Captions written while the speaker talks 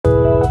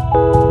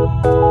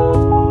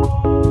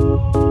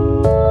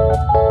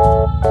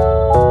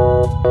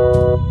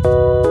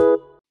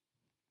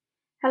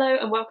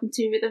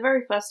to the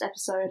very first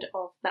episode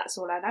of That's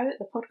All I Know,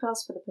 the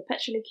podcast for the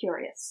perpetually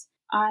curious.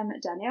 I'm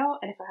Danielle,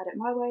 and if I had it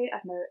my way,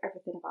 I'd know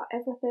everything about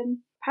everything.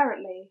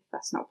 Apparently,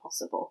 that's not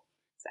possible.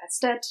 So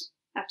instead,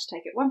 I have to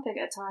take it one thing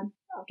at a time.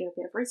 I'll do a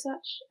bit of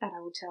research, and I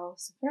will tell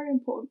some very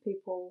important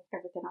people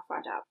everything I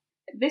find out.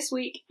 This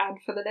week, and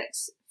for the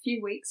next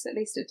few weeks, at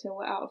least until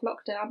we're out of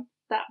lockdown,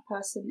 that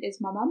person is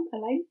my mum,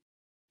 Elaine.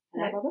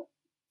 Hello.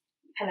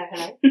 Hello,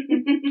 Hello.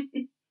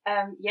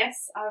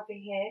 Yes, I'll be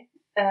here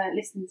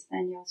listening to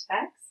Danielle's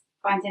facts,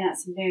 finding out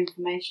some new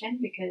information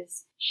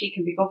because she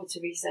can be bothered to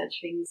research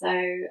things. So,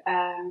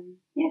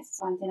 yes,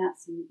 finding out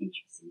some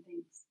interesting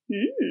things.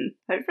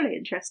 Hopefully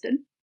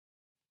interesting.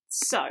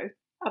 So,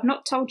 I've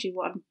not told you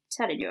what I'm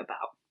telling you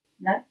about.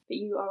 No? But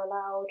you are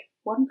allowed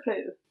one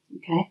clue.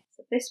 Okay.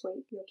 So this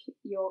week,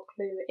 your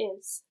clue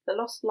is the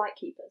Lost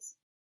Lightkeepers.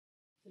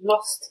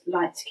 Lost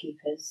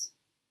Lightkeepers.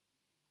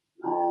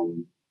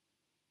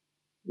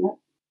 No.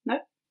 No?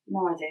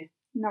 No idea.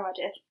 No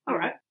idea. All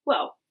right.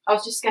 Well, I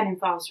was just scanning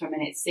files for a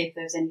minute to see if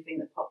there was anything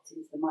that popped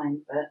into the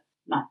mind, but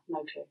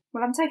no clue.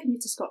 well, I'm taking you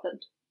to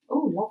Scotland.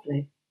 Oh,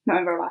 lovely. Not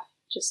in real life,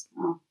 just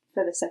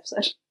for this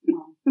episode.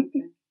 Oh,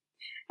 okay.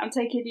 I'm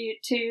taking you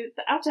to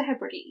the Outer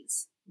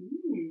Hebrides.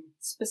 Mm.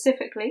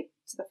 Specifically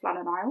to the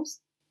Flannan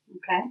Isles.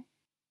 Okay.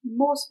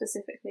 More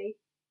specifically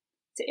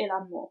to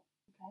Ilan Mor.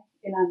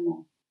 Okay. Ilan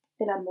Mor.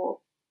 Ilan Mor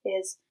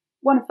is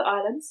one of the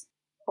islands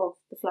of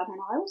the Flannan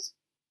Isles,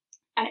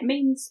 and it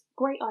means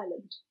Great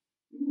Island,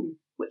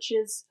 which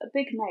is a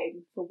big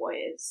name for what it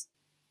is.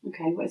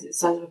 Okay, what is it, the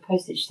size of a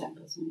postage stamp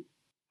or something?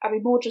 I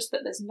mean, more just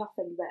that there's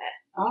nothing there.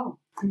 Oh,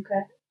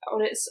 okay.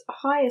 On its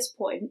highest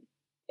point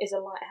is a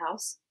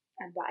lighthouse,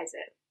 and that is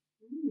it.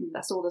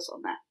 That's all that's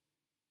on there.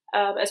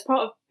 As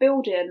part of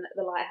building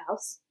the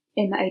lighthouse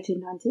in the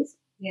 1890s,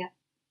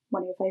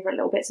 one of your favourite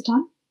little bits of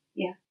time,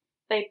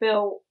 they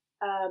built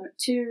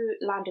 2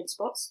 landing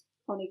spots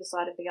on either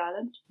side of the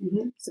island,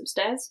 some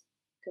stairs,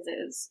 because it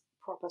is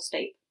proper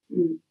steep,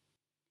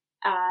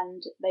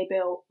 and they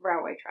built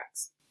railway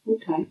tracks.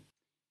 Okay.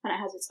 And it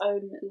has its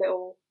own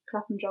little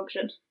Clapham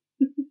Junction.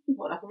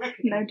 What, like a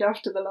replica? Named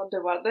after the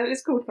London one.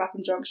 It's called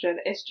Clapham Junction.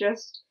 It's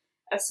just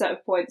a set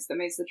of points that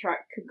means the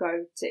track can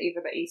go to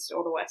either the east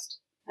or the west.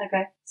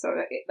 Okay. So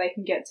they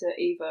can get to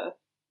either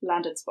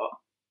landing spot,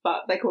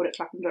 but they called it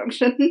Clapham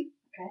Junction.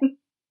 Okay.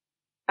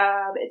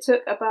 It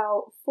took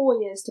about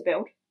 4 years to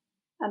build,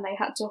 and they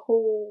had to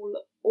haul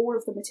all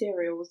of the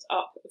materials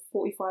up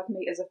 45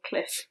 metres of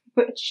cliff,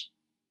 which,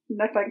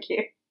 no thank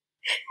you.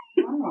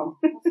 Wow,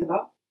 that's a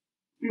lot.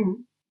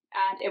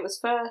 And it was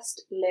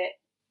first lit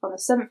on the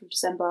 7th of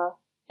December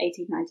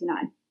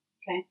 1899.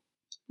 Okay.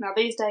 Now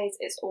these days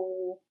it's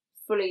all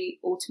fully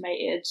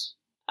automated,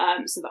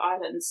 so the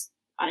island's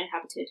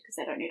uninhabited because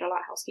they don't need a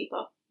lighthouse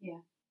keeper.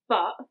 Yeah.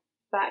 But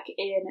back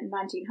in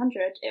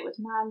 1900 it was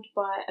manned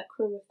by a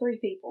crew of 3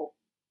 people.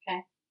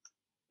 Okay.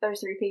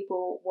 Those 3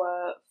 people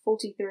were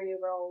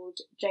 43-year-old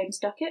James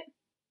Duckett.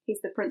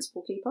 He's the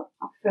principal keeper.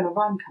 I feel a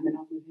rhyme coming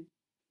on with him.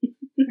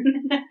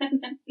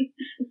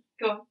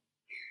 Go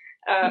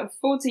on.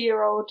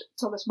 40-year-old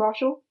Thomas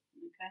Marshall.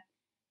 Okay.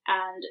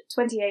 And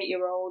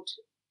 28-year-old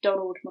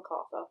Donald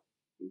MacArthur.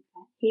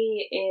 Okay.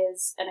 He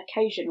is an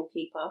occasional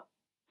keeper,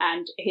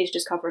 and he's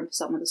just covering for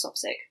someone that's off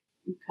sick.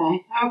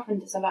 Okay. How often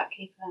does a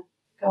lightkeeper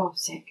go off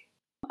sick?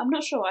 I'm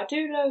not sure. I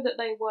do know that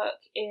they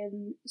work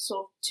in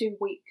sort of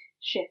 2-week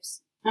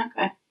shifts.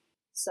 Okay.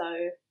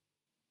 So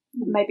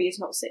maybe he's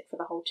not sick for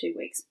the whole 2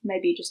 weeks.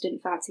 Maybe he just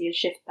didn't fancy his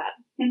shift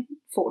that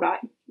fortnight.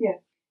 Yeah.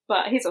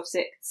 But he's off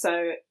sick,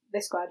 so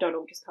this guy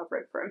Donald is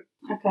covering for him.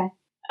 Okay.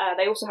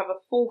 They also have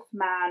a 4th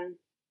man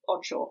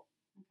onshore.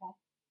 Okay.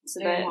 So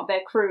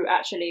their crew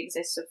actually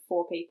exists of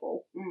 4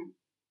 people.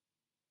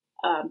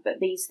 But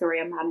these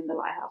 3 are manning the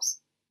lighthouse.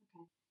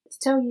 Okay. To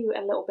tell you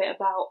a little bit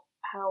about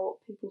how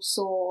people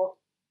saw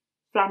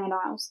Flannan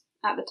Isles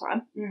at the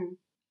time,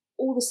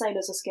 all the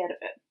sailors are scared of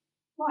it.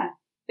 Why?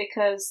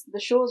 Because the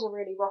shores are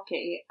really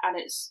rocky and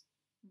it's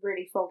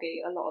really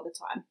foggy a lot of the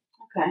time.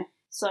 Okay.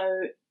 So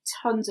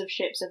tons of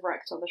ships have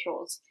wrecked on the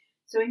shores.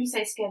 So when you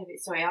say scared of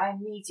it, sorry, I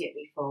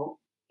immediately thought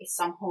it's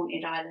some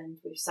haunted island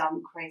with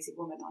some crazy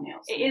woman on it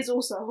or something. It is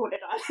also a haunted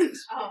island.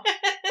 Oh.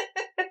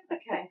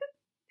 Okay.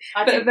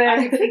 I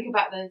didn't think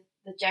about the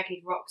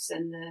jagged rocks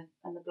and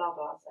the blah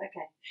blahs.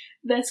 Okay.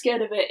 They're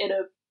scared of it in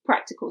a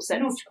practical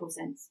sense. Nautical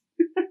sense.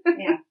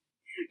 Yeah.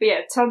 But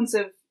yeah, tons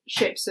of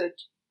ships had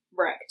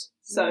wrecked.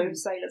 So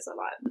sailors are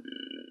like,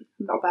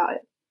 not about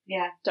it.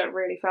 Yeah. Don't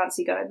really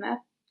fancy going there.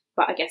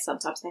 But I guess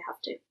sometimes they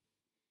have to.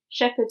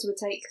 Shepherds would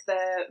take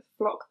their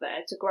flock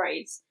there to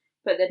graze,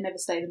 but they'd never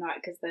stay the night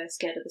because they're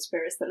scared of the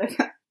spirits that live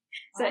there.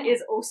 So it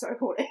is also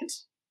haunted.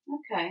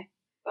 Okay.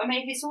 But I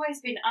mean, if it's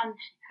always been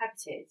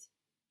uninhabited,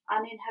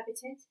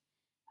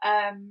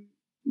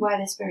 why are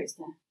there spirits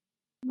there?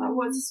 Like,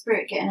 what's a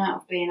spirit getting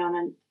out of being on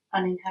an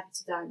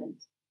uninhabited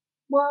island?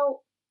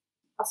 Well,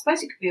 I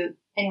suppose it could be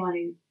anyone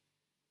who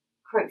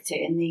croaked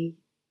it in the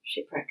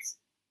shipwrecks.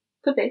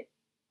 Could be.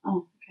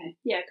 Oh, okay.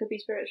 Yeah, it could be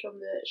spirits from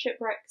the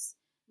shipwrecks.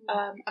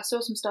 I saw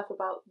some stuff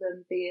about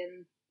them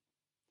being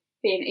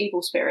being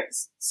evil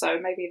spirits. So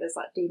maybe there's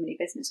like demony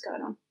business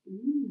going on.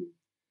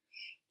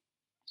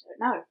 I don't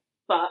know.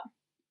 But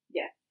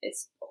yeah,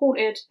 it's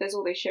haunted. There's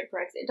all these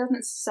shipwrecks. It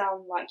doesn't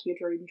sound like your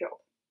dream job.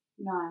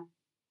 No.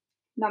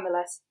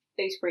 Nonetheless,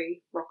 these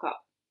three rock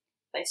up.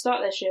 They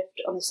start their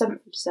shift on the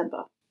 7th of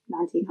December,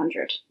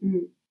 1900.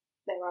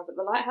 They arrive at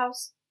the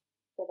lighthouse.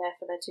 They're there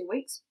for their 2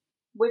 weeks.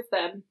 With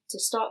them, to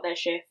start their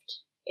shift,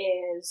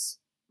 is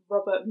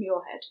Robert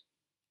Muirhead.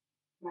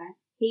 Right.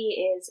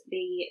 He is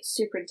the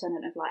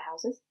superintendent of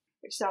lighthouses,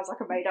 which sounds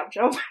like a made-up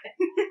job.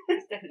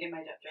 It's definitely a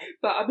made-up job.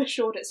 But I'm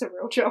assured it's a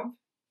real job.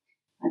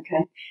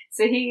 Okay.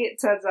 So he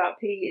turns up,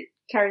 he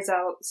carries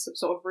out some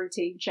sort of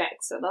routine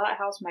checks at the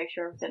lighthouse, make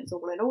sure everything's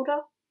all in order.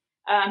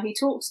 He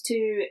talks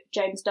to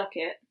James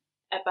Duckett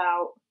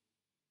about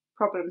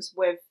problems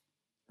with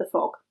the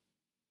fog,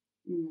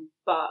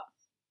 but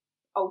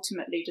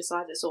ultimately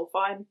decides it's all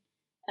fine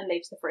and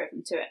leaves the three of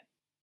them to it.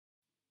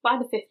 By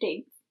the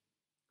 15th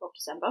of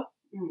December,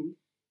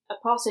 a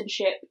passing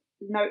ship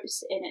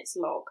notes in its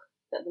log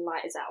that the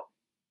light is out,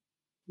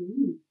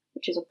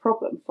 which is a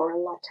problem for a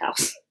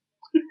lighthouse.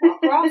 Well,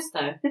 grass,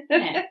 though,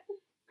 isn't it?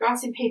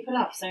 Grassing people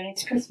up so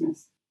it's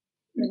Christmas.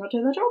 They're not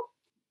doing their job.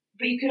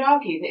 But you could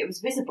argue that it was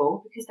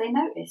visible because they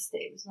noticed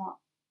that it was not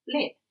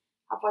lit.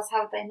 Otherwise,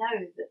 how would they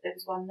know that there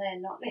was one there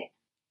not lit?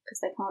 Because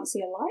they can't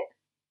see a light.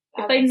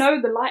 If they know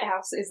the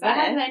lighthouse is there...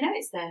 How do they know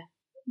it's there?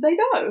 They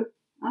know.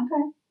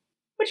 Okay.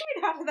 What do you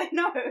mean, how do they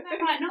know?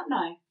 They might not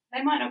know.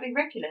 They might not be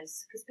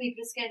regulars because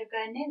people are scared of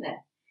going near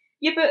there.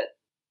 Yeah, but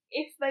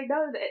if they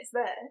know that it's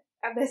there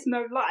and there's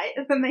no light,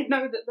 then they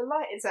know that the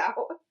light is out.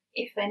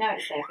 If they know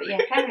it's there. But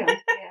yeah, carry on.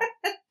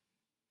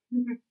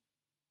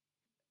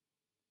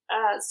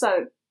 Yeah.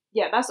 So,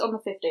 yeah, that's on the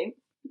 15th.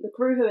 The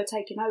crew who are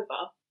taking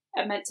over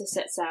are meant to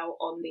set sail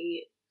on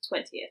the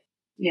 20th.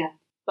 Yeah.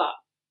 But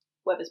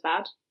weather's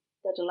bad.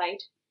 They're delayed.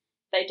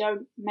 They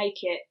don't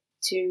make it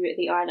to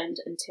the island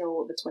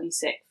until the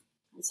 26th.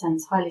 That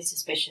sounds highly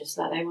suspicious,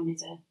 like they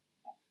wanted a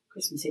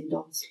Christmas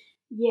indoors.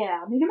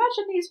 Yeah, I mean,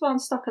 imagine these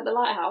ones stuck at the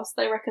lighthouse.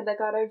 They reckon they're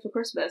going over for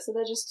Christmas, so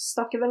they're just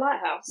stuck in the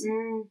lighthouse.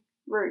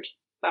 Rude.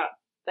 But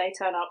they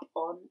turn up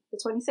on the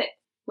 26th.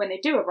 When they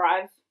do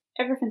arrive,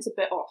 everything's a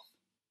bit off.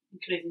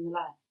 Including the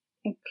light.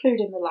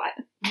 Including the light.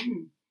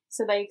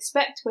 So they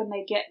expect when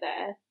they get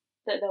there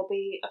that there'll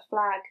be a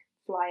flag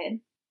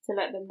flying to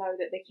let them know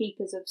that the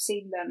keepers have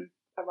seen them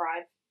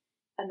arrive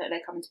and that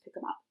they're coming to pick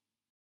them up.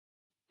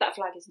 That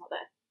flag is not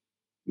there.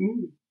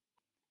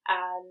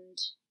 And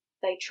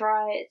they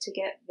try to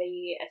get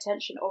the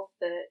attention of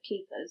the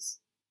keepers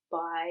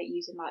by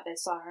using like their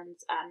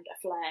sirens and a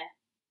flare.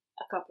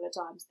 A couple of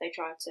times they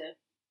try to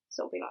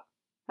sort of be like,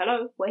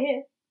 hello, we're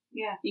here.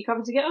 Yeah. You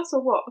coming to get us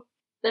or what?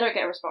 They don't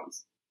get a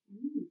response.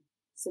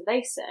 So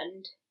they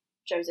send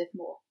Joseph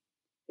Moore,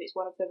 who's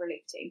one of the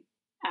relief team,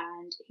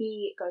 and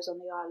he goes on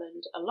the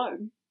island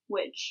alone,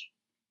 which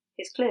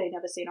he's clearly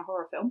never seen a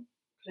horror film.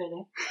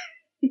 Clearly.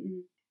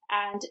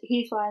 And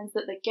he finds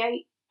that the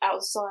gate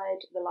outside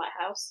the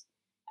lighthouse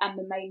and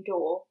the main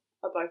door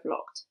are both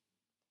locked.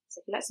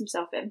 So he lets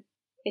himself in.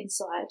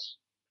 Inside,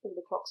 all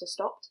the clocks are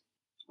stopped.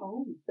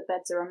 The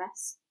beds are a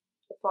mess.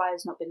 The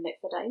fire's not been lit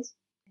for days.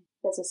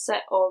 There's a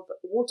set of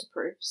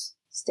waterproofs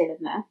still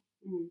in there,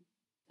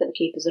 but the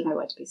keepers are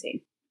nowhere to be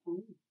seen.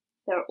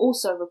 There are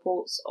also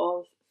reports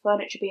of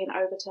furniture being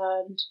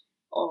overturned,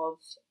 of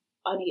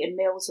uneaten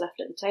meals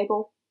left at the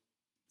table.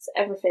 So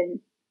everything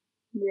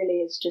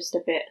really is just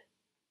a bit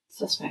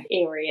suspect,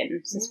 eerie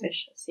and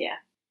suspicious, yeah.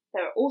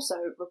 There are also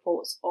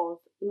reports of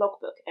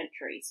logbook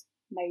entries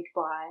made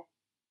by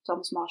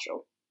Thomas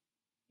Marshall.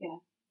 Yeah.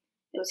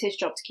 It was his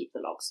job to keep the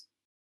logs.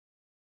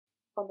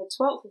 On the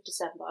 12th of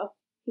December,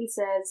 he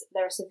says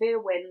there are severe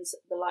winds,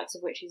 the likes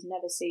of which he's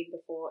never seen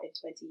before in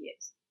 20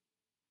 years.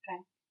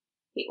 Okay.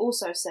 He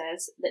also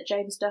says that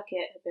James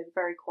Duckett had been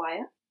very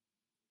quiet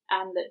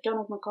and that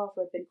Donald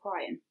MacArthur had been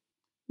crying.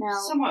 Now,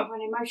 somewhat of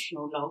an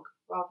emotional log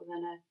rather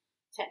than a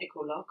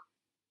technical log.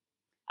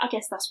 I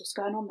guess that's what's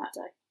going on that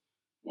day.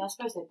 Yeah, I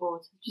suppose they're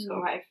bored. Just got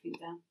to write everything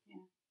down.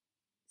 Yeah.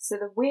 So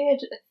the weird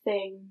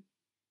thing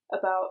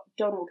about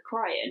Donald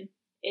crying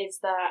is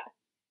that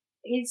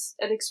he's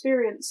an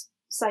experienced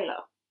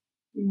sailor.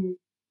 You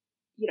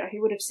know, he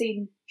would have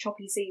seen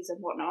choppy seas and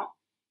whatnot.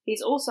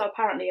 He's also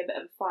apparently a bit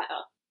of a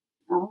fighter.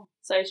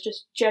 So he's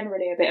just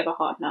generally a bit of a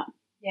hard nut.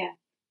 Yeah.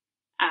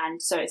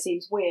 And so it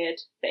seems weird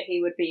that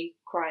he would be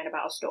crying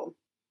about a storm.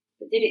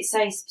 But did it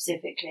say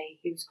specifically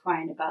he was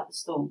crying about the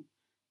storm?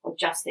 Or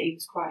just that he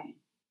was crying?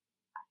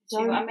 Do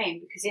you know what I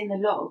mean? Because in the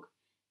log,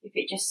 if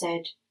it just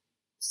said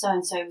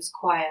so-and-so was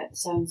quiet,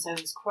 so-and-so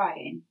was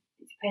crying,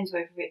 it depends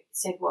whether it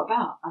said what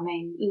about. I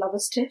mean...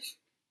 Lover's tiff?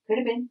 Could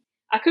have been.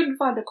 I couldn't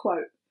find a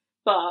quote,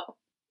 but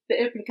the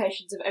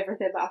implications of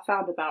everything that I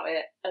found about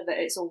it are that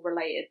it's all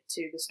related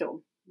to the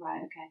storm.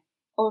 Right, okay.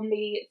 On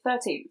the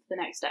 13th, the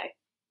next day,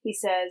 he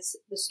says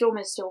the storm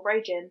is still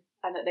raging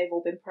and that they've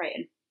all been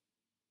praying.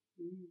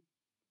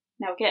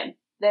 Now again,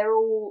 they're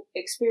all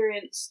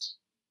experienced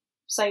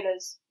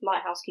sailors,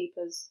 lighthouse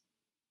keepers.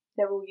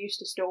 They're all used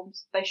to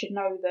storms. They should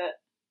know that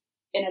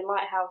in a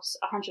lighthouse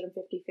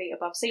 150 feet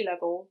above sea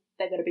level,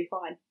 they're going to be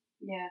fine.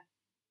 Yeah.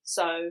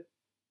 So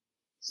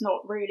it's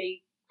not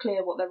really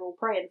clear what they're all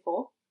praying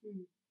for.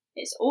 Mm.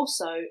 It's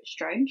also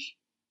strange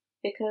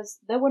because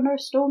there were no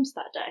storms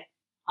that day.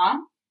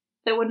 Huh?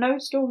 There were no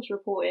storms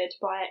reported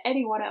by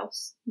anyone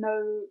else.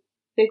 No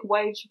big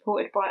waves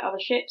reported by other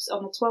ships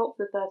on the 12th,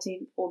 the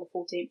 13th, or the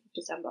 14th of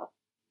December.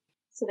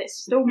 So this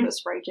storm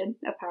that's raging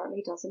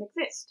apparently doesn't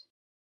exist.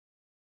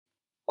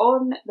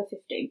 On the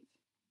 15th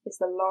is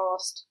the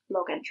last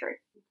log entry.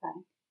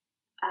 Okay.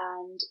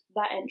 And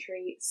that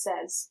entry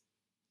says,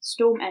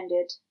 storm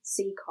ended,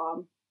 sea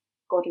calm,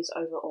 God is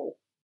over all.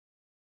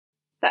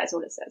 That is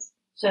all it says.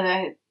 So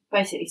they're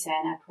basically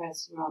saying our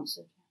prayers were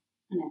answered,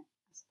 isn't it?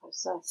 I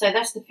suppose so. So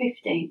that's the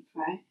 15th,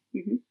 right?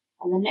 Mm-hmm.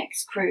 And the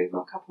next crew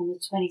rock up on the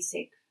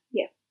 26th.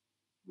 Yeah.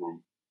 Right.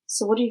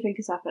 So what do you think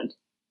has happened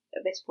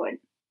at this point?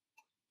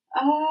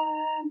 What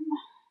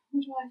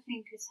do I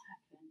think has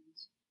happened?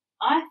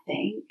 I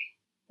think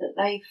that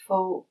they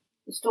thought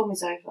the storm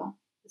is over,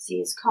 the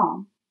sea is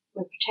calm,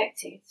 we're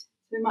protected, so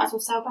we might as well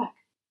sail back.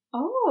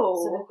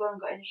 Oh. So they've gone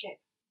and got in a ship.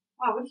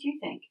 Wow, what did you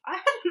think? I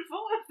hadn't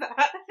thought of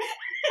that.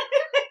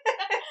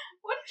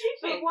 What did you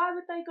think? But why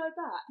would they go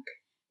back?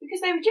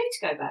 Because they were due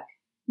to go back.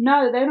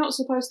 No, they're not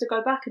supposed to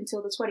go back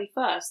until the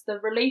 21st. The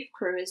relief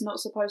crew is not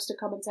supposed to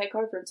come and take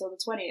over until the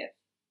 20th.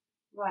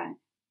 Right.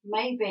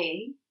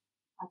 Maybe,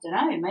 I don't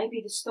know,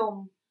 maybe the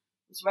storm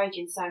was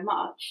raging so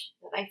much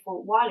that they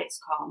thought, while it's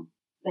calm,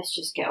 let's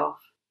just get off.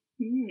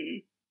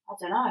 I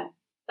don't know.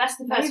 That's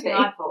the first thing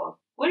I thought of.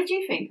 What did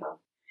you think of?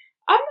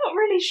 I'm not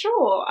really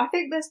sure. I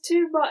think there's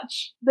too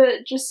much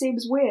that just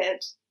seems weird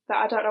that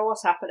I don't know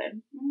what's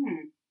happening.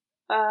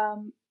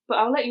 But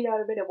I'll let you know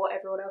in a minute what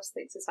everyone else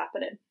thinks is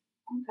happening.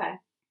 Okay.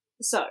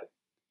 So,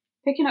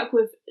 picking up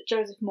with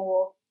Joseph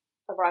Moore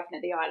arriving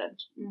at the island,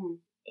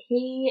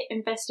 he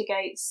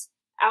investigates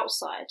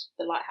outside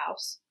the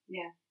lighthouse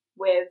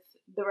with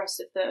the rest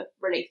of the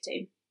relief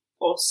team,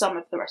 or some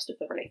of the rest of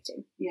the relief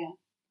team. Yeah.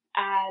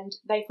 And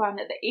they find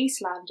that the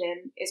east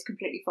landing is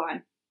completely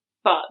fine,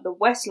 but the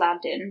west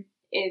landing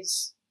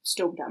is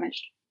storm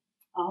damaged.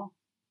 Oh.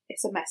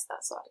 It's a mess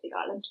that side of the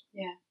island.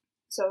 Yeah.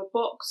 So a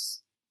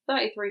box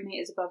 33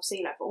 metres above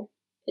sea level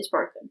is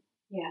broken.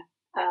 Yeah.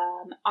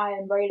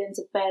 Iron railings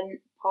are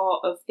bent,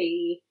 part of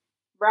the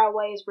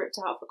railway is ripped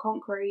out of the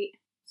concrete.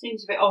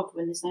 Seems a bit odd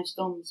when there's no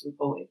storms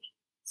reported.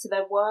 So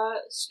there were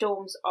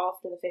storms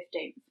after the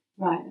 15th.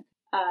 Right.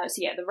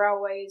 The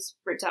railway's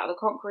ripped out of the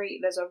concrete.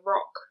 There's a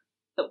rock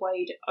that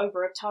weighed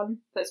over a ton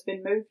that's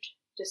been moved,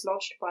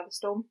 dislodged by the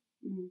storm.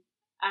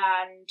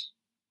 And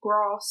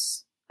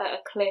grass at a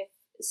cliff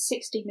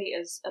 60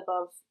 metres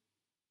above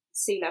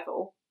sea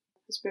level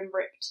has been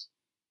ripped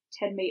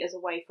 10 metres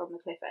away from the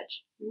cliff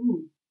edge.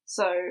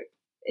 So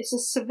it's a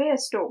severe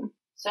storm.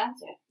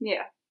 Sounds it.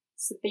 Yeah.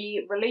 So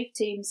the relief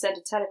team sent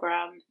a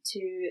telegram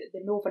to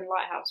the Northern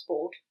Lighthouse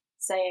Board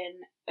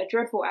saying a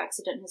dreadful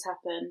accident has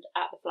happened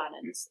at the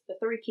Flannans. The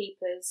three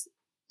keepers,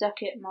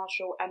 Duckett,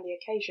 Marshall, and the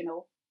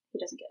Occasional, he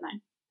doesn't get a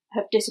name,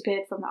 have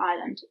disappeared from the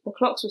island. The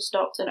clocks were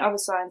stopped and other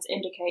signs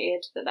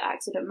indicated that the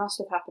accident must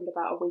have happened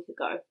about a week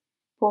ago.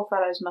 Poor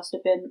fellows must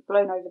have been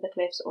blown over the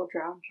cliffs or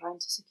drowned trying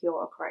to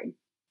secure a crane.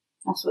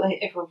 That's what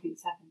everyone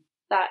thinks happened.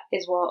 That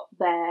is what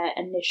their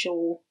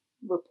initial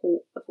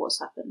report of what's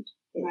happened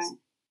is. Right.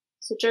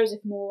 So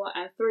Joseph Moore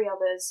and three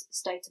others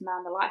stay to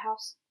man the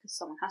lighthouse, because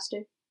someone has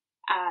to.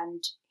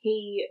 And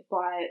he,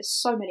 by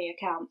so many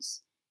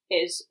accounts,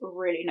 is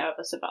really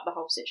nervous about the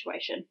whole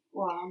situation.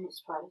 Well, I'm not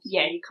surprised.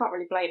 Yeah, you can't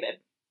really blame him.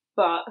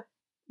 But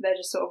they're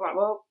just sort of like,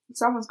 well,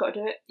 someone's got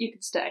to do it, you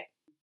can stay.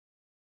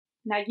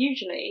 Now,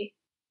 usually,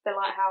 the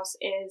lighthouse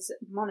is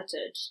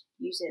monitored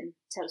using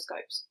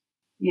telescopes.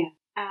 Yeah.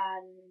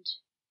 And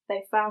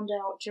they found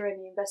out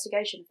during the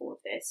investigation of all of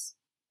this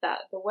that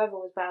the weather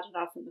was bad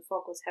enough and the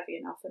fog was heavy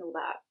enough and all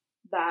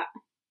that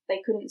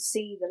they couldn't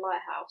see the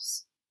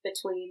lighthouse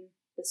between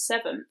the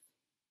 7th,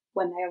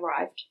 when they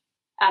arrived,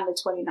 and the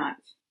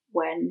 29th,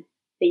 when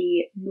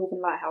the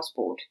Northern Lighthouse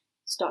Board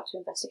start to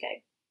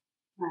investigate.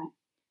 Right.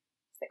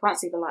 They can't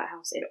see the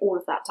lighthouse in all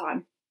of that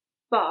time,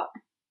 but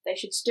they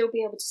should still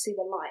be able to see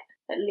the light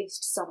at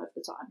least some of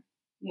the time.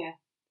 Yeah.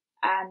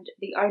 And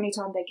the only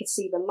time they could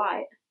see the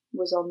light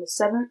was on the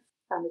 7th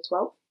and the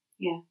 12th.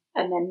 Yeah.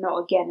 And then not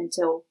again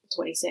until the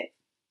 26th,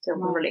 till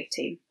the relief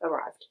team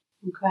arrived.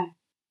 Okay.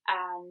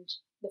 And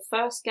the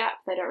first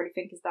gap they don't really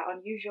think is that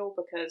unusual,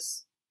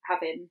 because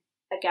having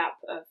a gap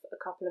of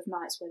a couple of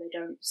nights where they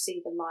don't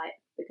see the light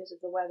because of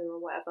the weather or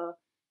whatever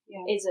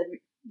isn't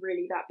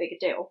really that big a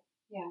deal.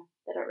 Yeah.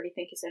 They don't really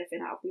think it's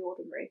anything out of the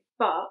ordinary.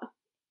 But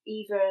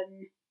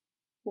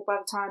by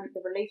the time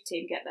the relief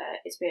team get there,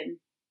 it's been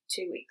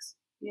 2 weeks.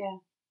 Yeah.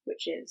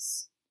 Which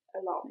is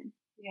alarming.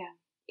 Yeah.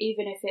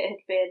 Even if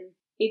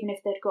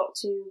they'd got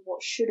to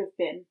what should have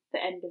been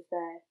the end of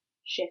their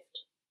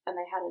shift and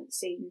they hadn't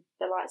seen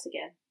the lights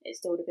again, it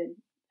still would have been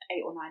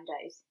 8 or 9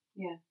 days.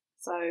 Yeah.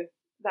 So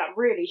that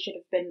really should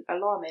have been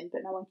alarming,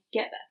 but no one could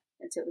get there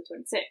until the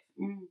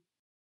 26th.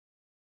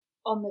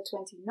 On the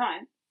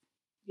 29th,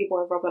 your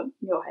boy Robert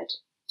Muirhead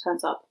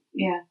turns up.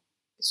 Yeah.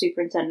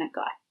 superintendent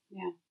guy.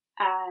 Yeah.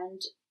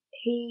 And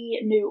he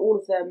knew all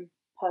of them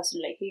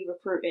personally. He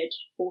recruited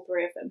all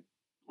 3 of them.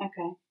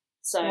 Okay.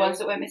 So The ones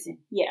that went missing?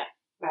 Yeah.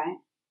 Right.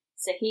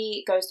 So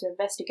he goes to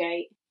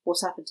investigate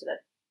what's happened to them.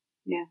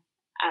 Yeah.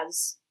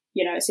 As,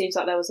 you know, it seems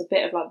like there was a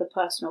bit of like the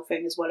personal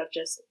thing as well of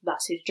just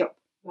that's his job.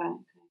 Right,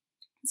 okay.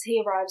 So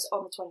he arrives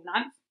on the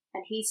 29th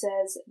and he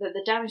says that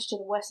the damage to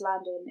the West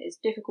Landing is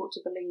difficult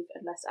to believe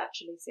unless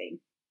actually seen.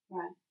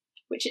 Right.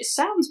 Which it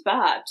sounds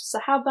bad. So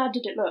how bad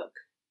did it look?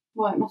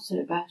 Well, it must have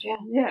looked bad, yeah.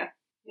 Yeah.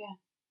 Yeah.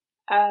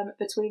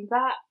 Between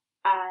that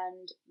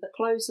and the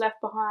clothes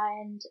left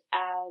behind,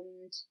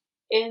 and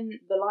in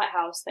the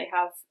lighthouse they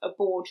have a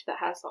board that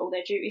has all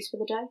their duties for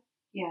the day.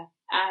 Yeah.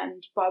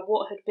 And by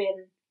what had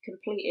been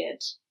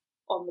completed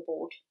on the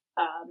board,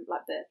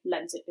 like the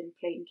lens had been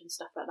cleaned and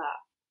stuff like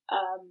that,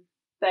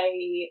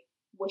 they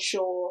were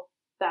sure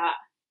that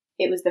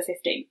it was the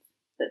 15th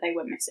that they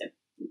were missing.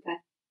 Okay.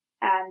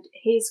 And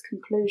his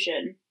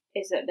conclusion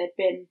is that they'd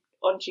been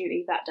on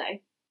duty that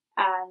day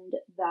and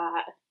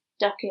that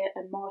Duckett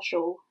and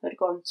Marshall had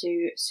gone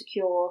to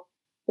secure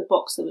the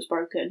box that was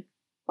broken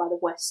by the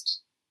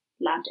West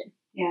Landing.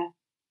 Yeah.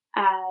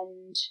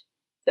 And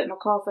that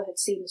MacArthur had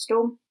seen the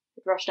storm,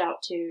 had rushed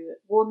out to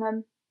warn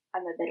them,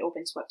 and that they'd all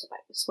been swept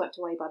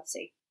away by the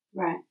sea.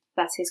 Right.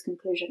 That's his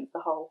conclusion of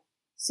the whole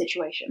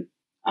situation.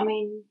 I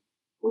mean,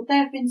 would they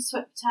have been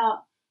swept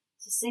out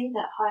to sea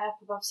that high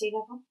up above sea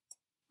level?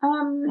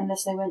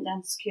 Unless they went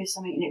down to secure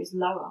something and it was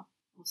lower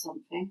or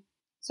something.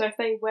 So if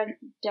they went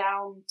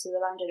down to the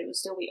landing, it would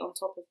still be on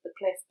top of the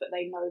cliff, but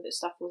they know that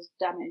stuff was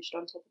damaged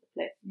on top of the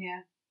cliff.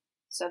 Yeah.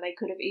 So they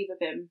could have either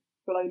been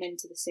blown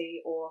into the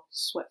sea or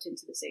swept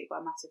into the sea by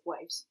massive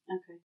waves.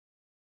 Okay.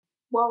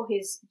 While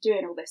he's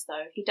doing all this,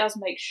 though, he does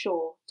make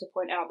sure to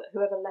point out that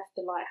whoever left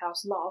the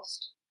lighthouse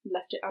last, and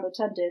left it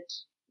unattended,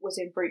 was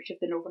in breach of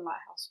the Northern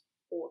Lighthouse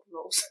Board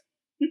rules.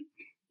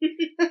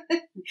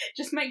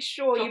 Just make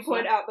sure you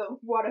point out that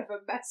one of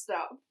them messed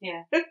up.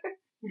 Yeah.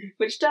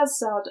 Which does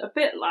sound a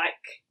bit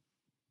like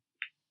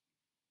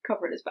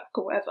covering his back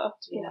or whatever.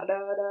 Yeah. Like,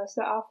 no, it's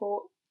not our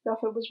fault.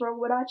 Nothing was wrong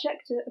when I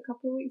checked it a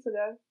couple of weeks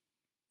ago.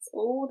 It's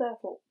all their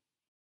fault.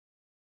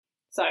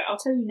 So I'll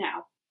tell you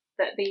now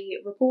that the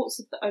reports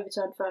of the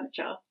overturned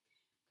furniture.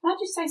 Can I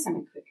just say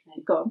something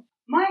quickly? Go on.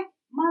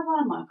 One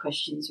of my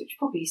questions, which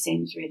probably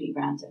seems really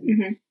random,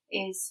 Mm-hmm.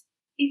 is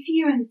if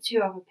you and 2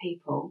 other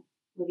people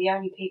were the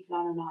only people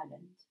on an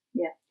island,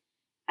 yeah,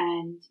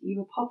 and you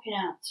were popping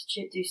out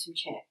to do some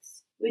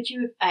checks, would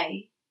you have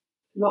A,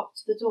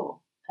 locked the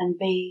door, and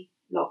B,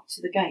 locked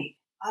the gate?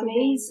 I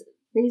mean,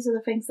 these are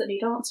the things that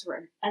need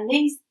answering. And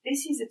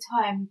this is a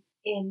time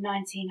in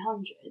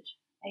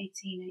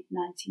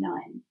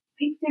 1899.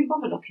 People didn't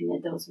bother locking their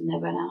doors when they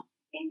went out.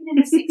 Even in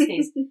the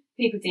 60s,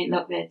 people didn't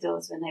lock their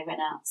doors when they went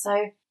out.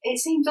 So it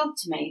seems odd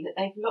to me that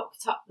they've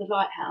locked up the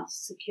lighthouse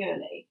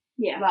securely,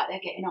 like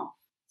they're getting off.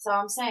 So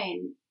I'm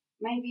saying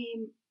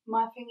maybe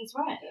my thing is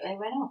right, that they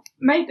went off.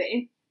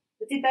 Maybe.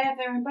 But did they have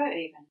their own boat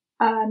even?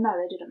 No,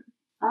 they didn't.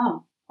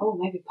 Oh,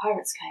 maybe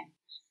pirates came.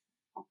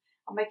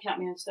 I'm making up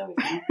my own stories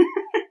now.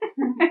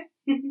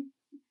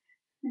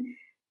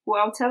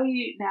 Well, I'll tell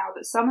you now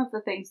that some of the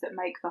things that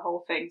make the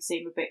whole thing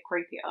seem a bit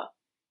creepier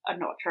are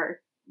not true.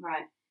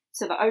 Right.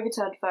 So the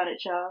overturned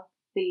furniture,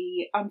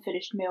 the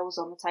unfinished meals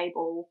on the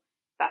table,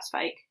 that's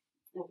fake.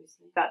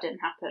 Obviously. That didn't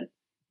happen.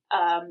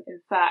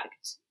 In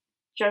fact,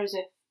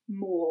 Joseph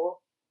Moore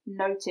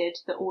noted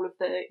that all of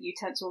the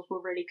utensils were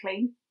really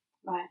clean.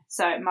 Right.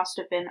 So it must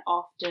have been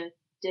after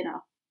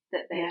dinner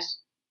that they'd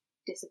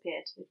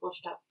disappeared. They'd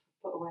washed up,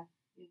 put away.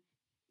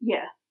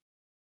 Yeah.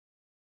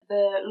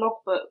 The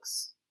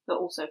logbooks are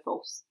also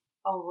false.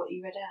 Oh, what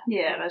you read out?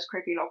 Yeah, those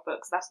creepy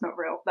logbooks. That's not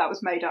real. That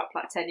was made up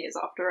like 10 years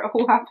after it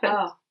all happened.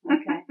 Oh,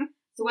 okay.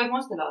 So when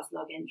was the last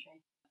log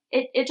entry?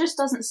 It just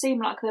doesn't seem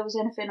like there was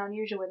anything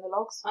unusual in the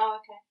logs. Oh,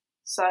 okay.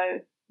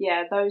 So,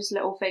 yeah, those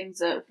little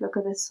things of, look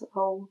at this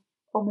whole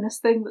ominous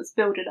thing that's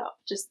building up,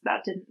 it's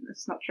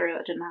not true,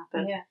 that didn't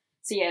happen. Yeah.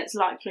 So, yeah, it's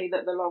likely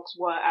that the logs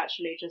were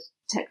actually just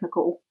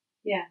technical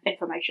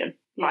information,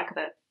 like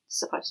they're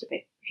supposed to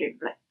be,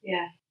 presumably.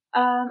 Yeah.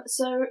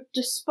 So,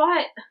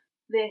 despite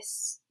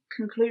this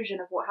conclusion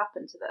of what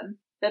happened to them,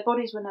 their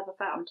bodies were never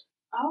found.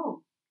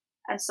 Oh.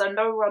 And so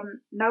no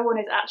one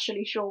is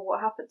actually sure what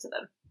happened to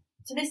them.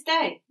 To this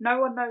day? No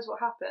one knows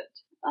what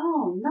happened.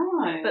 Oh,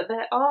 no. But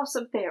there are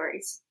some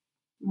theories.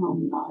 Oh,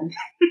 no.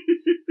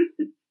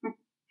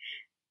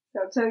 So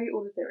I'll tell you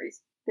all the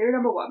theories. Theory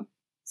number 1,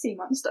 sea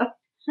monster. Are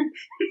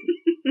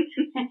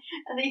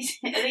these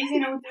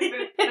in all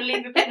different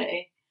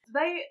believability?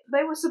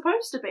 They were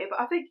supposed to be, but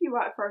I think you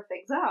might throw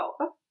things out.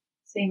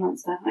 Sea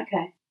monster,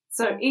 okay.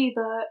 So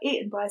either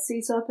eaten by a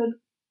sea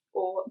serpent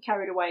or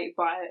carried away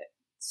by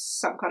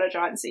some kind of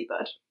giant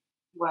seabird.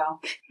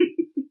 Well,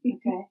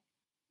 okay.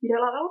 You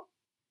don't like that one?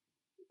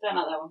 Don't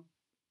like that one.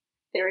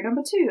 Theory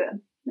number 2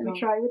 then. Let me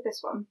try with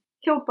this one.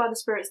 Killed by the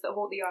spirits that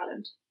haunt the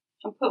island.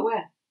 And put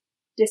where?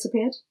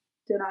 Disappeared.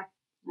 Don't know.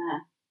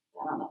 Nah,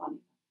 don't like that one.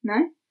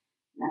 No?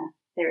 Nah.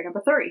 Theory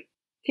number 3.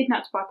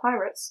 Kidnapped by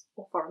pirates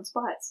or foreign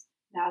spies.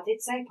 Now, I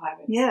did say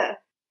pirates. Yeah.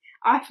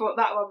 I thought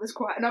that one was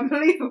quite an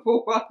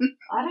unbelievable one.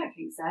 I don't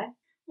think so.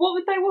 What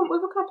would they want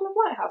with a couple of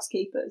lighthouse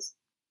keepers?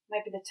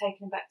 Maybe they're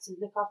taking them back to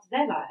look after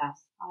their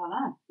lighthouse. I don't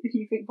know. Do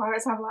you think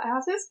pirates have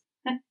lighthouses?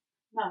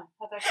 No,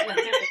 I don't think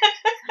they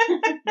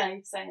do. No,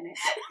 you're saying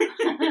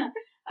it.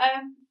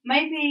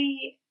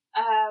 Maybe,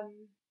 I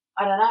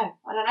don't know.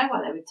 I don't know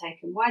why they would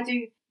take them. Why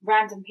do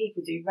random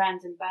people do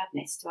random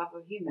badness to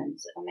other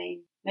humans? I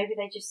mean, maybe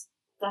they just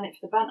done it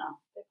for the banter.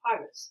 They're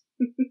pirates.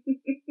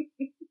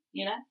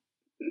 You know?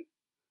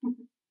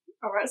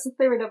 Alright, so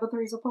theory number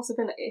 3 is a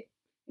possibility.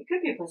 It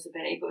could be a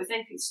possibility, but was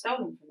anything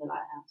stolen from the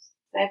lighthouse?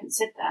 They haven't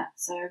said that,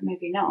 so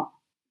maybe not.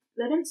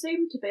 There didn't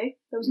seem to be.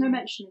 There was no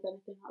mention of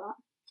anything like that.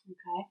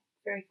 Okay,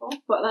 very cool.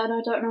 But then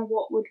I don't know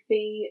what would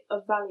be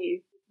of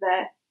value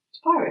there.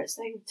 It's pirates.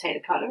 They would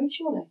take the cutlery,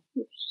 surely.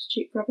 Which is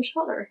cheap rubbish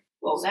cutlery.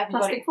 Well, they haven't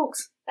got Plastic it.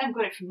 forks. They haven't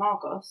got it from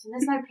Margos, and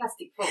there's no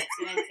plastic forks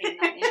in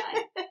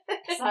 1899.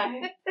 So,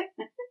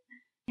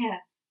 yeah,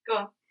 go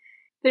on.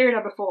 Theory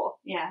number 4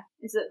 Yeah.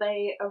 is that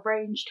they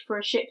arranged for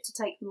a ship to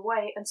take them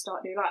away and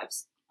start new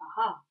lives.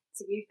 Aha.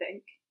 So you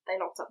think they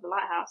locked up the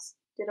lighthouse,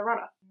 did a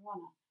runner?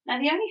 Now,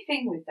 the only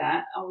thing with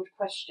that I would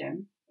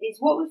question is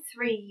what would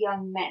 3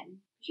 young men,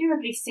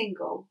 presumably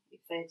single, if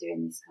they're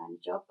doing this kind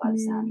of job by the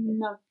sound of it?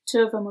 No,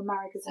 2 of them were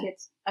married with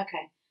kids.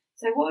 Okay.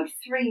 So what would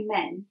 3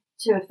 men,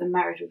 2 of them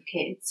married with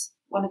kids,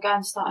 want to go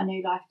and start a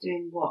new life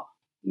doing what?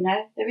 You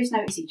know, there is no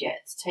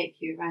EasyJet to take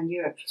you around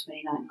Europe for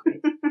 29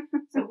 quid.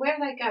 So where are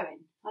they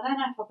going? I don't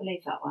know if I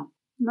believe that one.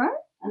 No?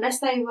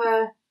 Unless they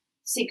were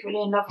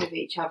secretly in love with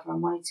each other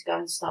and wanted to go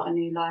and start a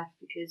new life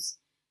because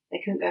they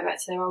couldn't go back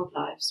to their old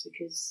lives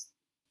because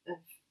of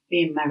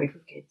being married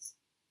with kids.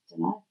 I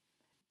don't know.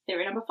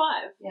 Theory number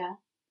 5 Yeah.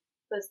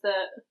 was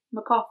that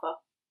MacArthur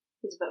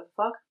was a bit of a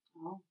thug.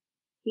 Oh.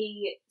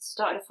 He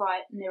started a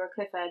fight near a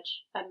cliff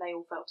edge and they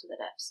all fell to their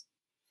deaths.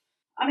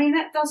 I mean,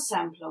 that does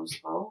sound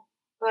plausible,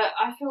 but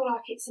I feel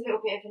like it's a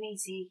little bit of an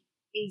easy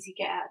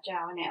get out of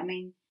jail, isn't it? I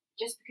mean,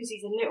 just because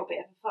he's a little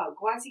bit of a thug,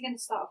 why is he going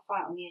to start a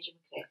fight on the edge of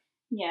a cliff?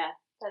 Yeah,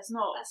 there's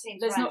not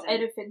random.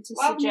 anything to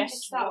Why wouldn't you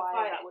suggest just start a why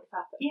fight? that would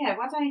happen. Yeah,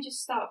 why don't you just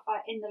start a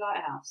fight in the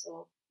lighthouse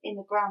or in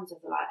the grounds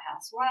of the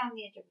lighthouse? Why on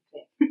the edge of a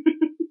cliff?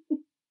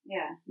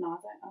 Yeah, no, I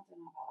don't know about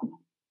that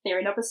one.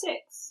 Theory number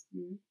 6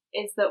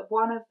 is that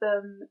one of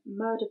them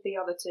murdered the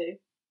other 2,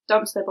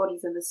 dumped their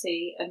bodies in the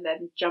sea, and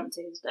then jumped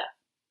to his death.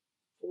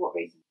 For what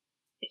reason?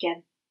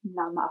 Again,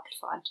 none that I could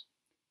find.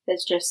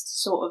 There's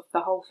just sort of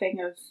the whole thing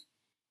of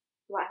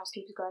lighthouse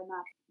keepers going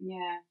mad.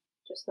 Yeah.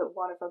 Just that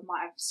one of them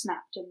might have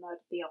snapped and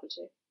murdered the other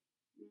 2.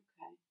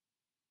 Okay.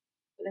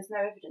 But there's no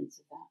evidence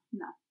of that.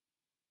 No.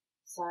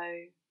 So,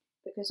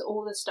 because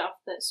all the stuff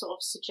that sort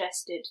of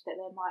suggested that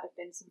there might have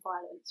been some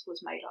violence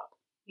was made up.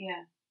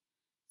 yeah.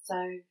 So,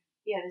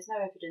 yeah, there's no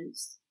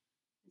evidence.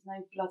 There's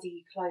no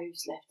bloody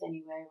clothes left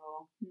anywhere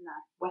or No.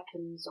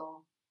 weapons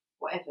or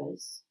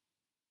whatevers.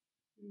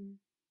 I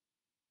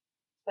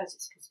suppose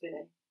it's a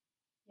possibility.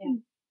 Yeah.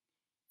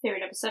 Theory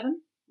number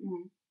 7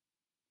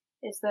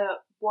 is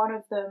that one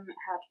of them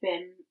had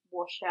been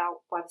washed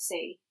out by the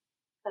sea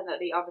and that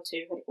the other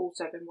 2 had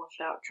also been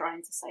washed out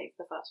trying to save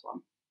the first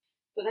one.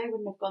 But they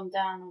wouldn't have gone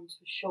down onto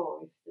the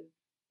shore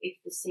if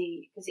the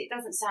sea, because it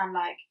doesn't sound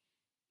like,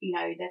 you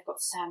know, they've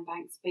got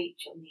Sandbanks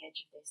Beach on the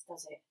edge of this,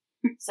 does it?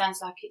 Sounds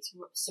like it's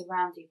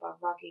surrounded by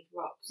rugged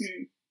rocks.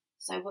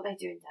 So what are they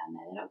doing down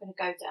there? They're not going to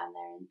go down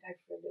there and go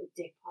for a little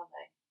dip, are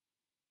they?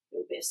 A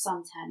little bit of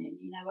sun tanning,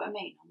 you know what I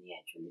mean, on the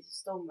edge when there's a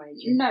storm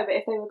raging. No, but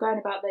if they were going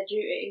about their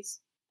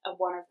duties and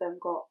one of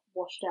them got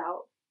washed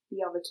out,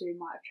 the other 2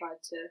 might have tried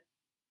to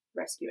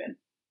rescue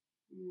him.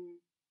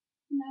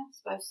 No, I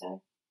suppose so.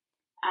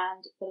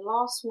 And the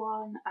last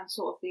one, and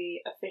sort of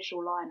the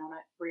official line on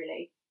it,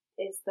 really,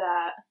 is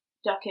that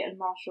Duckett and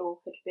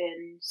Marshall had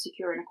been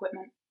securing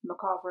equipment.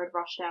 MacArthur had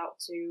rushed out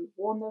to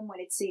warn them when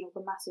he'd seen all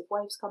the massive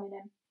waves coming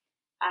in,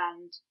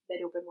 and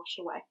they'd all been washed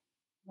away.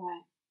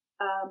 Right.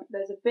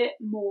 There's a bit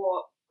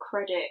more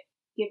credit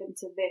given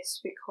to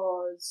this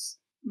because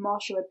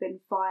Marshall had been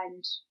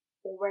fined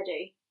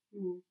already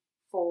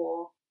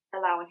for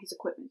allowing his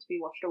equipment to be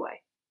washed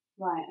away.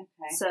 Right,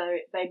 okay. So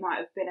they might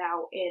have been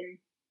out in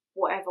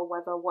whatever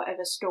weather,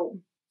 whatever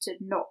storm, to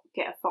not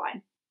get a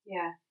fine.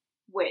 Yeah.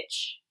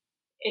 Which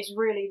is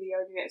really the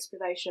only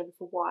explanation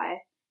for why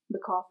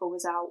MacArthur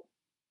was out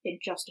in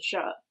just a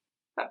shirt.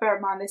 But bear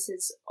in mind, this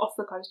is off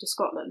the coast of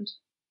Scotland.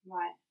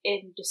 Right.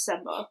 In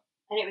December.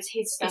 And it was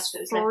his stuff It's that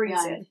was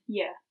left behind.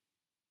 Yeah.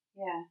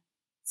 Yeah.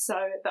 So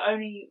the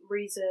only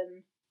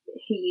reason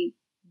he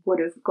would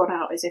have gone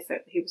out is if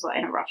he was like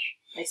in a rush,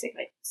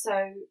 basically. So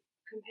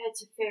compared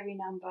to theory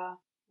number,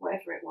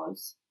 whatever it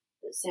was,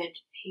 that said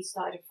he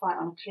started a fight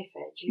on a cliff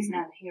edge, he's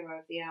now the hero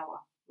of the hour,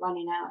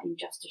 running out in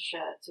just a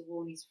shirt to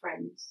warn his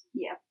friends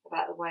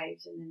about the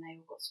waves, and then they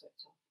all got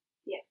swept off.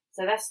 Yeah.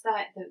 So that's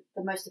like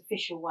the most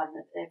official one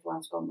that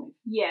everyone's gone with.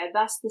 Yeah,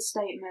 that's the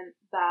statement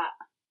that,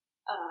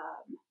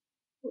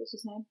 what was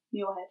his name?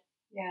 Muirhead.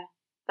 Yeah.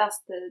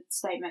 That's the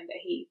statement that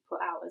he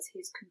put out as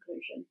his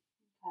conclusion.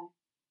 Okay.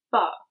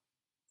 But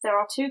there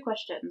are 2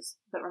 questions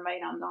that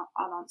remain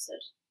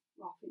unanswered.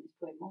 Well, I think there's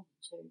Probably more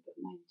than 2, but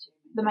main 2.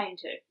 Maybe. The main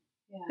 2.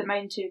 Yeah. The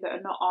main 2 that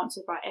are not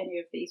answered by any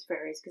of these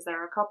theories, because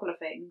there are a couple of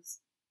things.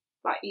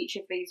 Like, each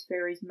of these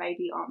theories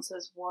maybe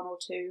answers 1 or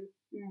 2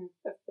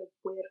 of the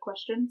weird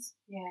questions.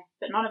 Yeah.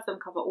 But none of them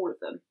cover all of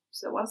them.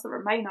 So the ones that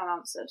remain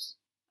unanswered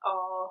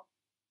are,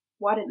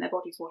 why didn't their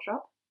bodies wash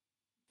up?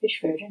 Fish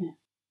food, isn't it?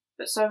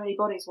 But so many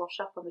bodies washed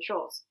up on the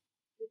shores.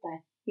 Did they?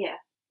 Yeah.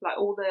 Like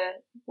well,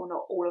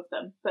 not all of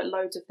them, but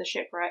loads of the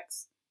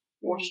shipwrecks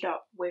washed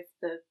up with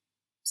the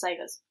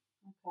sailors.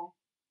 Okay.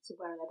 So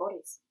where are their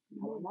bodies?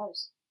 No one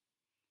knows.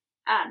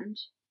 And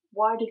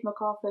why did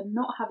MacArthur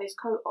not have his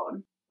coat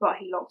on, but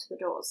he locked the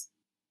doors?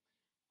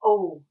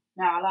 Oh,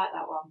 now I like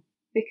that one.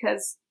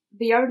 Because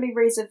the only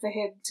reason for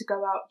him to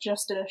go out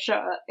just in a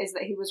shirt is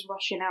that he was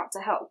rushing out to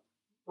help.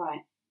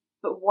 Right.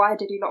 But why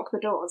did he lock the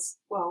doors?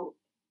 Well,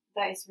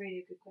 that is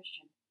really a good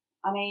question.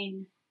 I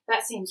mean,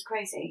 that seems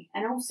crazy.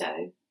 And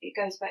also, it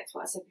goes back to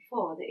what I said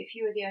before, that if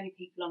you were the only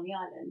people on the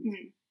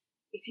island,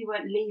 if you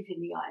weren't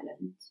leaving the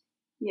island,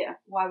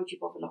 why would you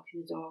bother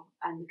locking the door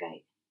and the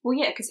gate? Well,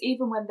 yeah, because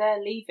even when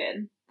they're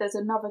leaving, there's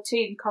another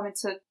team coming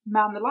to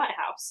man the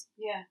lighthouse.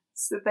 Yeah.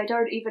 So they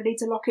don't even need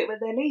to lock it when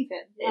they're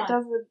leaving. No. It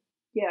doesn't...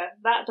 Yeah,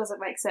 that doesn't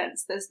make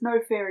sense. There's no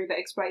theory that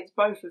explains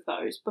both of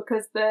those,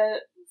 because they're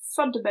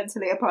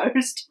fundamentally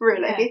opposed,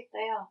 really. Yeah,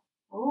 they are.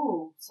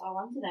 Oh, so I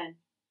wonder then.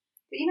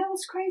 But you know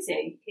what's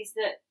crazy is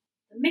that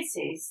the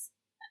misses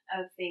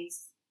of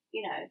these,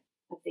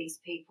 of these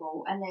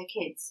people and their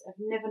kids have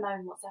never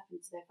known what's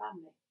happened to their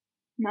family.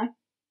 No.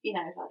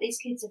 Like these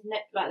kids have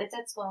like their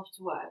dad's gone off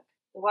to work.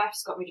 The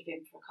wife's got rid of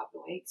him for a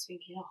couple of weeks,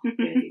 thinking, oh,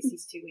 good, it's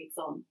his 2 weeks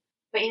on.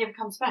 But he never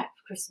comes back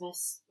for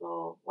Christmas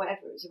or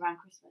whatever. It was around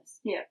Christmas.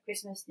 Yeah.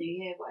 Christmas, New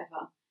Year,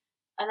 whatever.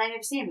 And they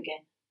never see him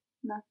again.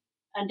 No.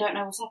 And don't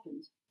know what's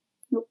happened.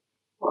 Nope.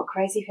 What a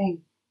crazy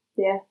thing.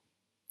 Yeah.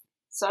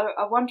 So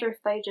I wonder if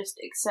they just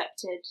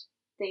accepted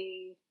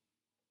the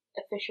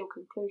official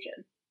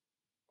conclusion.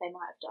 They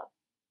might have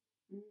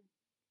done.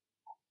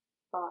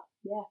 But,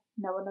 yeah,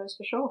 no one knows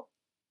for sure.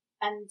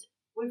 And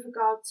with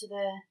regard to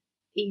the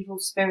evil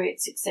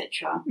spirits,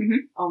 etc.,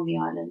 on the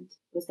island,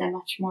 was there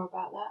much more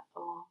about that,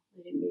 or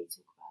they didn't really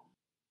talk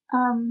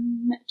about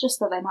that? Just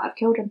that they might have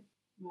killed him.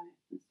 Right,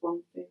 that's one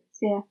of the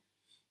theories. Yeah.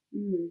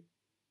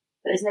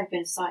 But there's never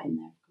been a sighting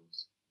there, of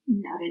course.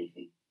 No. Of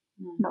anything.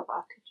 No. Not that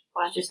I could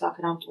find. It's just like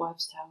an old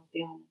wives' tale of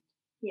the island.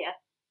 Yeah.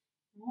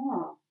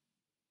 Oh.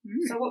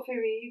 So what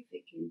theory are you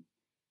thinking?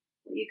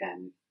 What are you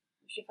going with?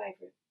 What's your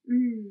favourite?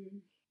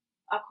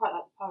 I quite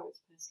like the pirates,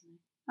 personally.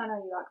 I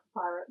know you like the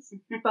pirates.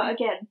 But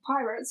again,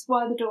 pirates,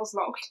 why are the doors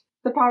locked?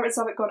 The pirates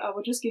haven't gone, oh,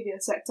 we'll just give you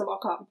a sec to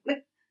lock up.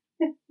 But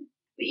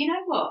you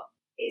know what?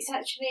 It's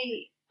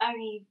actually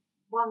only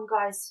one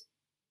guy's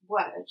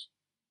word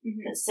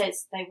that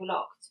says they were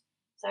locked.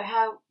 So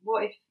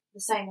what if the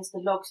same as the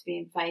logs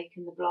being fake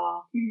and the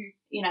blah,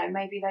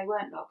 maybe they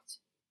weren't locked,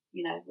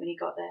 when he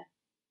got there.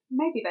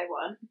 Maybe they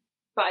weren't.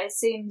 But it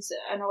seems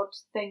an odd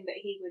thing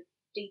that he would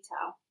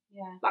detail.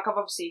 Yeah. Like, I've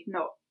obviously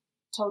not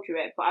told you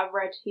it, but I've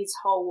read his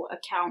whole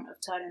account of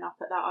turning up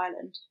at that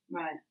island.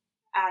 Right.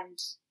 And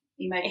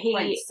he made a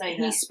point to say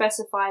that. He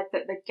specified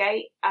that the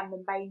gate and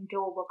the main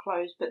door were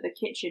closed, but the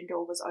kitchen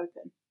door was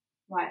open.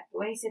 Right, but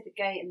when he said the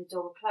gate and the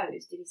door were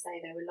closed, did he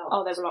say they were locked?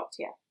 Oh, they were locked,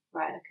 yeah.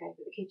 Right, okay,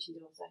 but the kitchen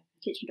door was open.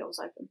 Kitchen door was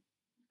open.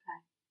 Okay.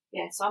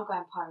 Yeah, so I'm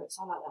going pirates.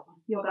 I like that one.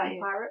 You're going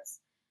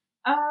pirates?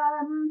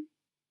 I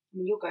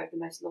mean, you'll go with the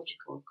most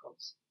logical, of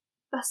course.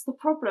 That's the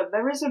problem.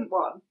 There isn't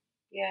one.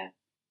 Yeah.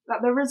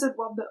 Like, there isn't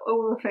one that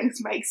all the things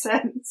make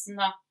sense.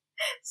 No.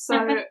 So,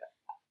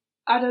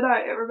 I don't know.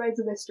 It remains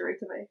a mystery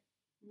to me.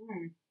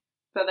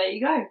 But there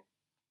you go.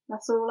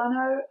 That's all I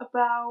know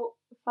about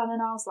Fun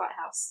and Isles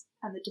Lighthouse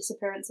and the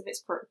disappearance of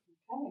its crew.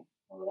 Okay.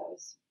 Well, that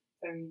was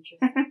very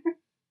interesting.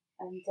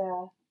 And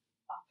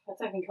I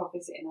don't think I'll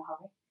visit in a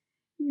hurry.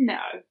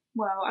 No.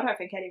 Well, I don't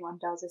think anyone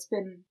does. It's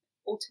been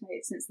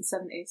automated since the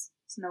 70s,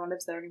 so no one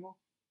lives there anymore.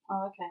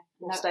 Oh, okay.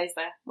 Or stays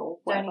there, or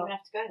Don't whatever. even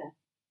have to go there.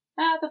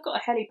 They've got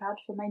a helipad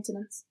for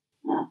maintenance.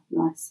 Oh,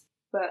 nice.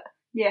 But,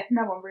 yeah,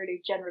 no one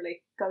really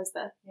generally goes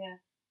there. Yeah.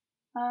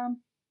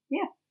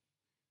 Yeah.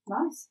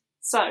 Nice.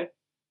 So,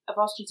 I've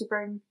asked you to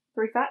bring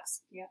 3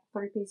 facts. Yeah.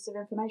 3 pieces of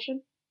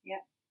information.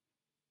 Yeah.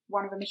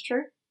 One of them is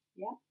true.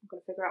 Yeah. I'm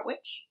going to figure out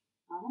which.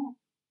 Oh.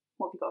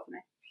 What have you got for me?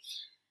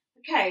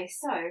 Okay,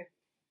 so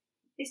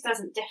this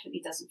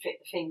definitely doesn't fit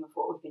the theme of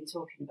what we've been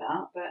talking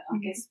about, but I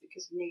guess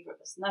because neither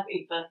of us know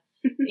either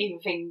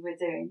thing we're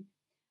doing.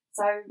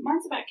 So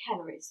mine's about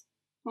calories.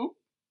 Oh?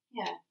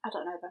 Yeah. I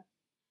don't know then.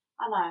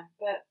 I know,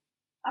 but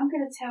I'm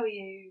going to tell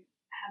you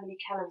how many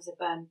calories are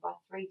burned by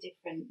 3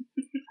 different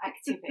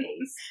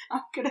activities.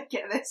 I'm going to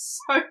get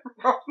this so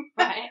wrong.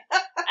 Right?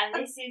 And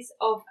this is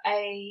of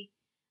a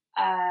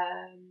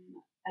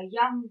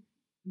young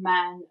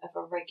man of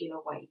a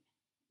regular weight.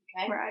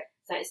 Okay? Right.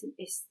 So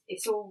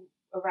it's all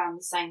around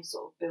the same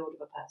sort of build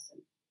of a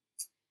person.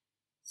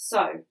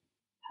 So,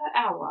 per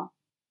hour,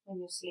 when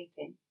you're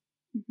sleeping,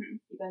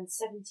 you burn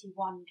 71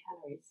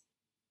 calories.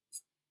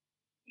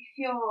 If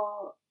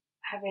you're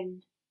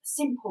having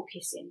simple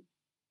kissing,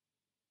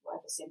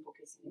 whatever simple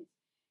kissing is,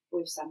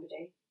 with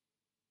somebody,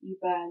 you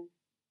burn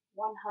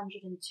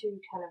 102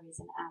 calories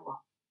an hour.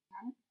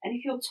 And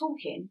if you're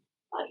talking,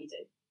 like you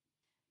do,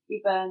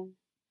 you burn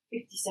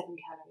 57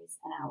 calories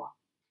an hour.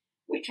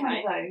 Which one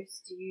of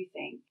those do you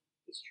think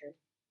is true?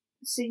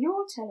 So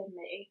you're telling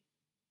me...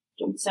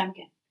 Do you want me to say them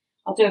again?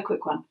 I'll do a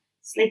quick one.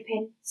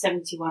 Sleeping,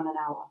 71 an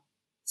hour.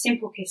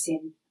 Simple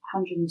kissing,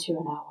 102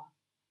 an hour.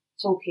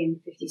 Talking,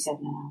 57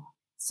 an hour.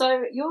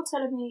 So you're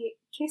telling me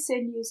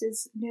kissing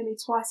uses nearly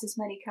twice as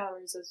many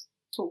calories as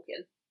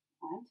talking?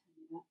 I am telling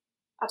you that.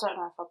 I don't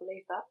know if I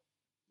believe that.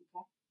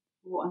 Okay.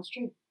 What one's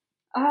true?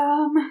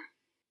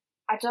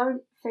 I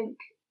don't think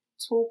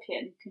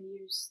talking can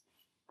use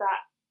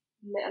that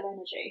little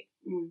energy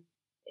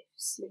if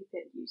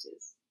sleeping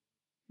uses.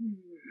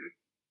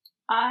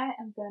 I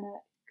am gonna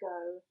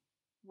go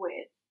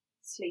with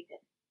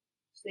sleeping.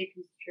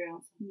 Sleeping's the true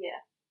answer.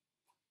 Yeah.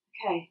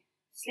 Okay.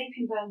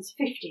 Sleeping burns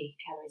 50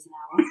 calories an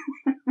hour,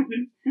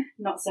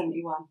 not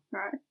 71.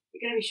 Right.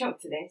 You're going to be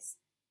shocked at this.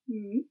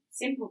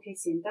 Simple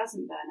kissing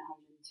doesn't burn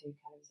 102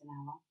 calories an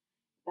hour.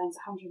 It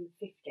burns 150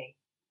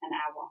 an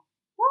hour.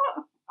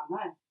 What? I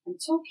know. And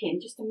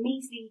talking, just a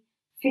measly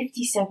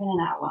 57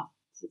 an hour.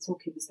 So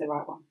talking was the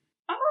right one.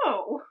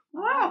 Oh,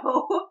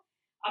 wow.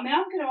 I mean,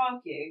 I'm going to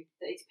argue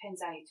that it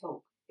depends how you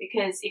talk.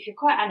 Because if you're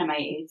quite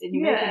animated and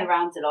you're moving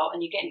around a lot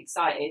and you're getting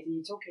excited and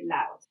you're talking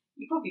loud,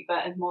 you probably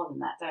burn more than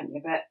that, don't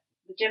you? But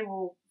the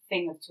general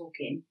thing of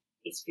talking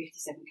is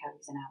 57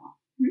 calories an hour.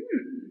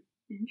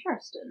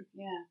 Interesting.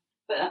 Yeah.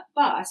 But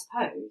I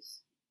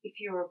suppose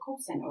if you're a call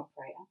centre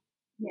operator,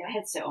 you have a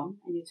headset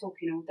on and you're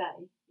talking all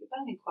day, you're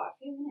burning quite a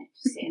few minutes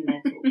just sitting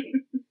there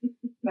talking.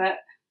 But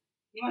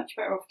you're much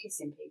better off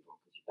kissing people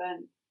because you burn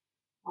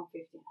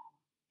 150 an hour.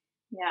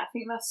 Yeah, I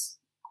think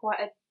that's quite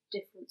a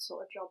different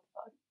sort of job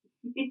though.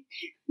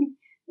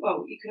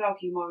 Well, you could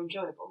argue more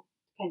enjoyable.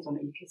 Depends on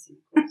who you're kissing,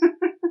 of course.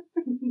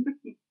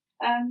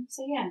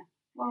 So yeah,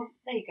 well,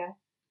 there you go.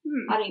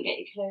 I didn't get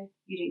your clue.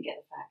 You didn't get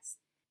the facts.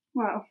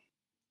 Well,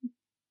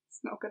 it's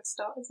not a good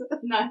start, is it?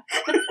 No.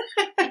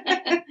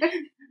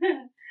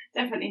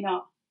 Definitely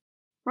not.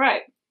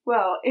 Right.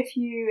 Well, if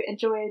you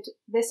enjoyed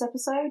this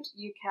episode,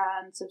 you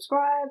can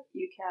subscribe,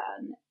 you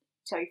can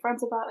tell your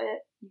friends about it,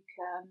 you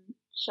can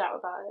shout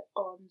about it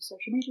on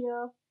social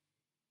media.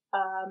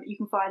 You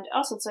can find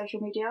us on social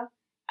media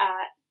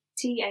at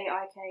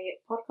TAIK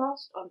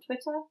Podcast on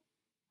Twitter,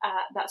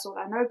 That's All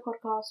I Know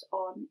Podcast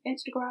on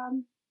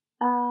Instagram,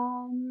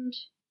 and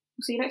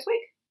we'll see you next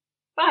week.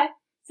 Bye!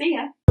 See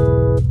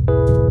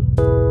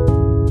ya!